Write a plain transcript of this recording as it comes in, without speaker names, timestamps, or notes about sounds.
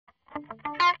Hey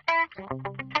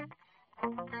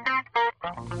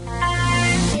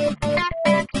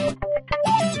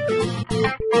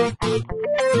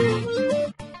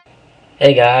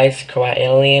guys,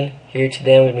 CroatAlien here.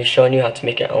 Today I'm going to be showing you how to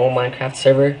make your own Minecraft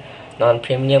server,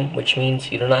 non-premium, which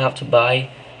means you do not have to buy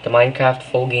the Minecraft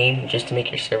full game just to make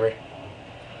your server.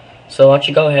 So why don't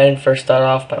you go ahead and first start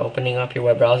off by opening up your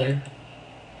web browser.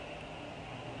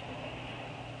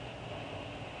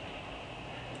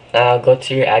 Now go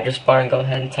to your address bar and go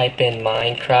ahead and type in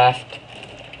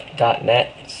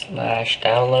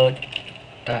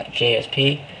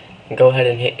minecraft.net/download.jsp and go ahead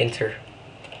and hit enter.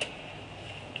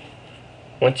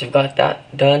 Once you've got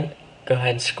that done, go ahead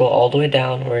and scroll all the way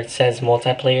down where it says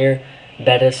multiplayer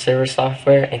beta server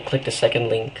software and click the second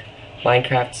link,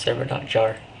 Minecraft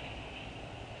server.jar.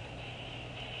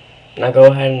 Now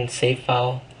go ahead and save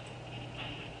file.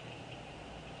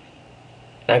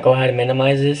 Now go ahead and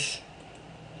minimize this.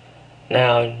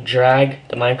 Now drag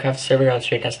the Minecraft server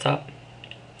onto your desktop.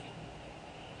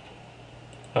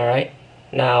 Alright,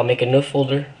 now make a new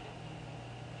folder.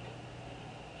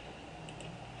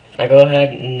 Now go ahead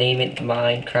and name it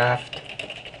Minecraft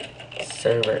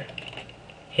server.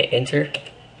 Hit enter.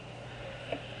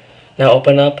 Now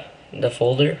open up the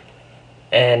folder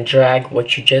and drag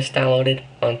what you just downloaded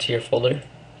onto your folder.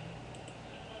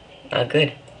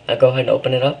 Good. Now go ahead and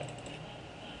open it up.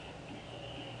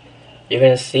 You're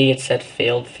gonna see it said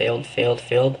failed. Don't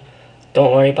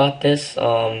worry about this.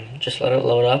 Just let it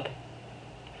load up.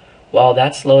 While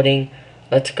that's loading,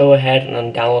 let's go ahead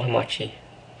and download Hamachi.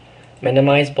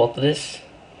 Minimize both of this.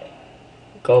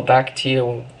 Go back to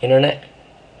your internet.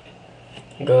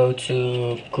 Go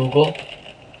to Google.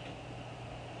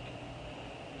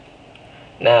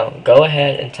 Now go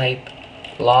ahead and type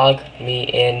log me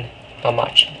in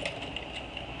Hamachi.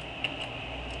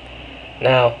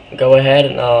 Now go ahead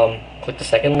and click the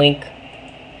second link.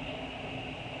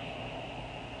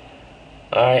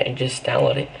 Alright, and just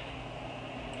download it.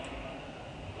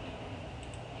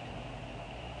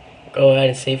 Go ahead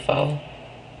and save file.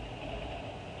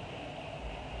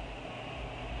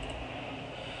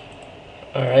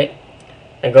 Alright,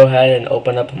 and go ahead and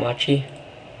open up Hamachi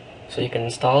so you can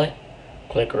install it.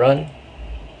 Click run.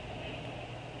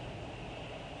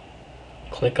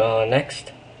 Click on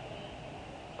next.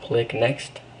 Click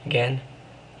next again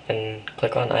and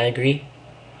click on I agree.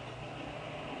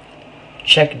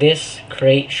 Check this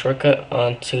create shortcut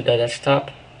onto the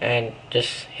desktop and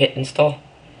just hit install.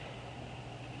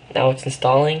 Now it's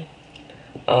installing.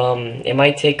 It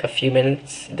might take a few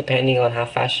minutes depending on how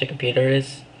fast your computer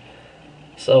is,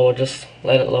 so we'll just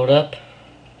let it load up.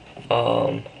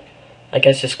 I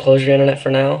guess just close your internet for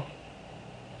now.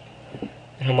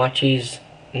 Hamachi's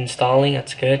installing,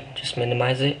 that's good. Just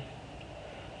minimize it.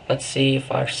 Let's see if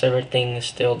our server thing is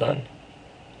still done.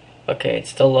 Okay, it's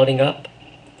still loading up.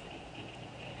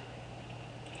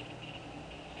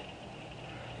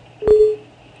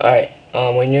 Alright,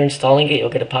 when you're installing it, you'll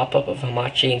get a pop-up of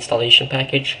Hamachi installation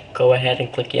package. Go ahead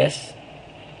and click yes.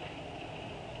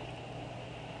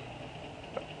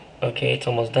 Okay, it's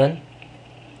almost done.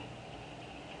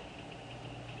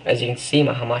 As you can see,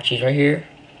 my Hamachi's right here.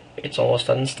 It's almost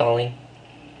done installing.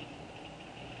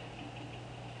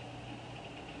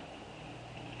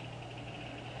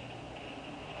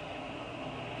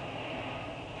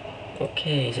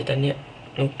 Okay, is it done yet?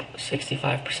 Nope,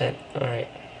 65%. Alright.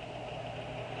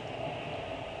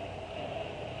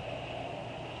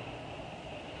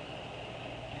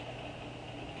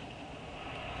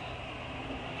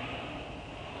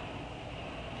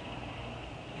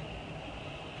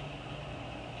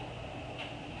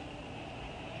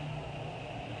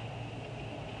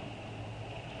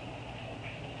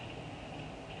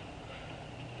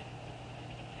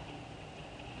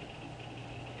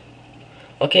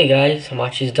 Okay guys,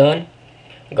 Hamachi's done.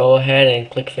 Go ahead and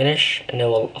click finish and it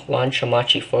will launch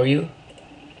Hamachi for you.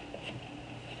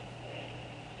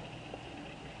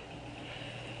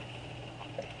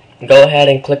 Go ahead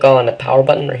and click on the power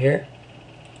button right here.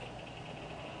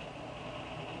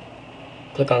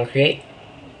 Click on create.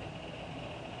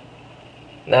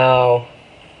 Now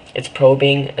it's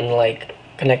probing and like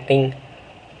connecting.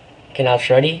 Okay, now it's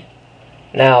ready.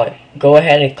 Now go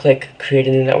ahead and click create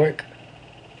a new network.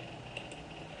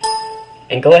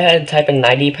 And go ahead and type in an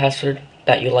ID password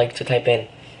that you like to type in.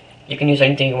 You can use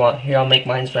anything you want. Here, I'll make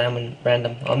mine's random.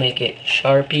 I'll make it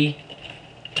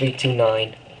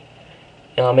Sharpie329.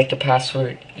 And I'll make the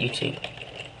password YouTube.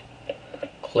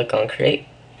 Click on create.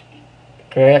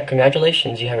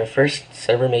 Congratulations, you have your first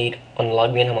server made on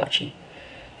Log Me in Hamachi.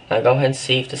 Now go ahead and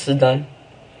see if this is done.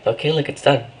 Okay, look, it's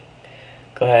done.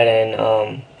 Go ahead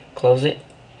and close it.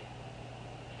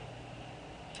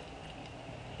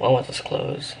 Why won't this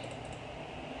close?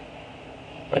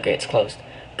 Okay, it's closed.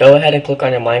 Go ahead and click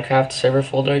on your Minecraft server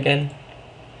folder again.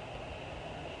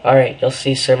 Alright, you'll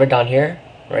see server down here.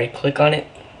 Right click on it.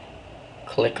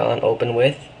 Click on open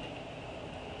with.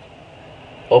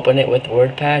 Open it with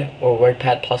WordPad or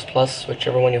WordPad++,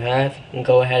 whichever one you have, and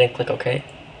go ahead and click OK.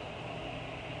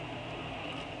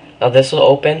 Now this will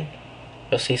open.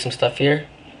 You'll see some stuff here.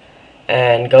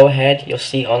 And go ahead, you'll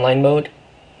see online mode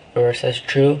where it says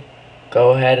true.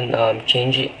 Go ahead and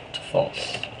change it to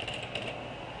false.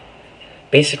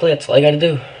 Basically, that's all you gotta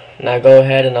do. Now go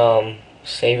ahead and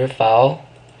save your file.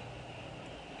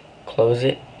 Close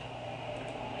it.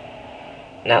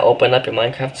 Now open up your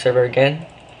Minecraft server again.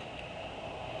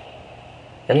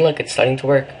 And look, it's starting to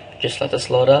work. Just let this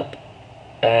load up.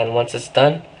 And once it's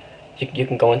done, you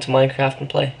can go into Minecraft and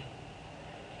play.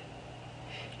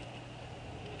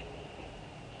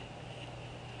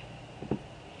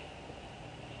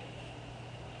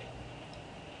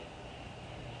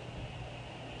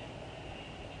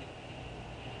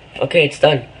 Okay, it's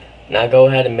done. Now go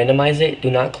ahead and minimize it. Do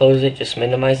not close it, just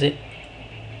minimize it.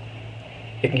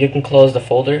 You can close the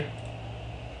folder.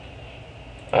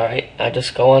 Alright, now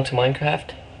just go on to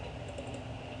Minecraft.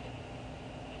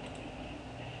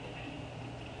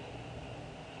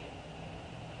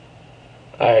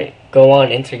 Alright, go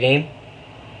on enter game.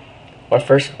 Or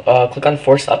first, click on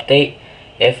force update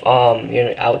if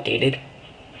you're outdated.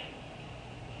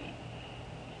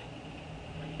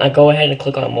 Now go ahead and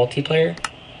click on multiplayer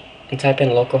and type in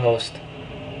localhost.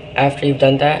 After you've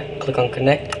done that, click on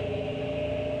connect.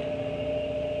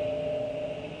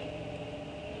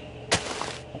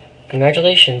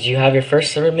 Congratulations, you have your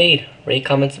first server made. Rate,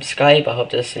 comment, subscribe. I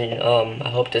hope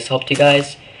this helped you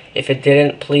guys. If it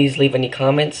didn't, please leave any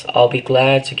comments. I'll be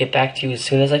glad to get back to you as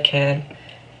soon as I can.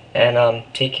 And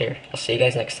take care. I'll see you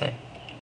guys next time.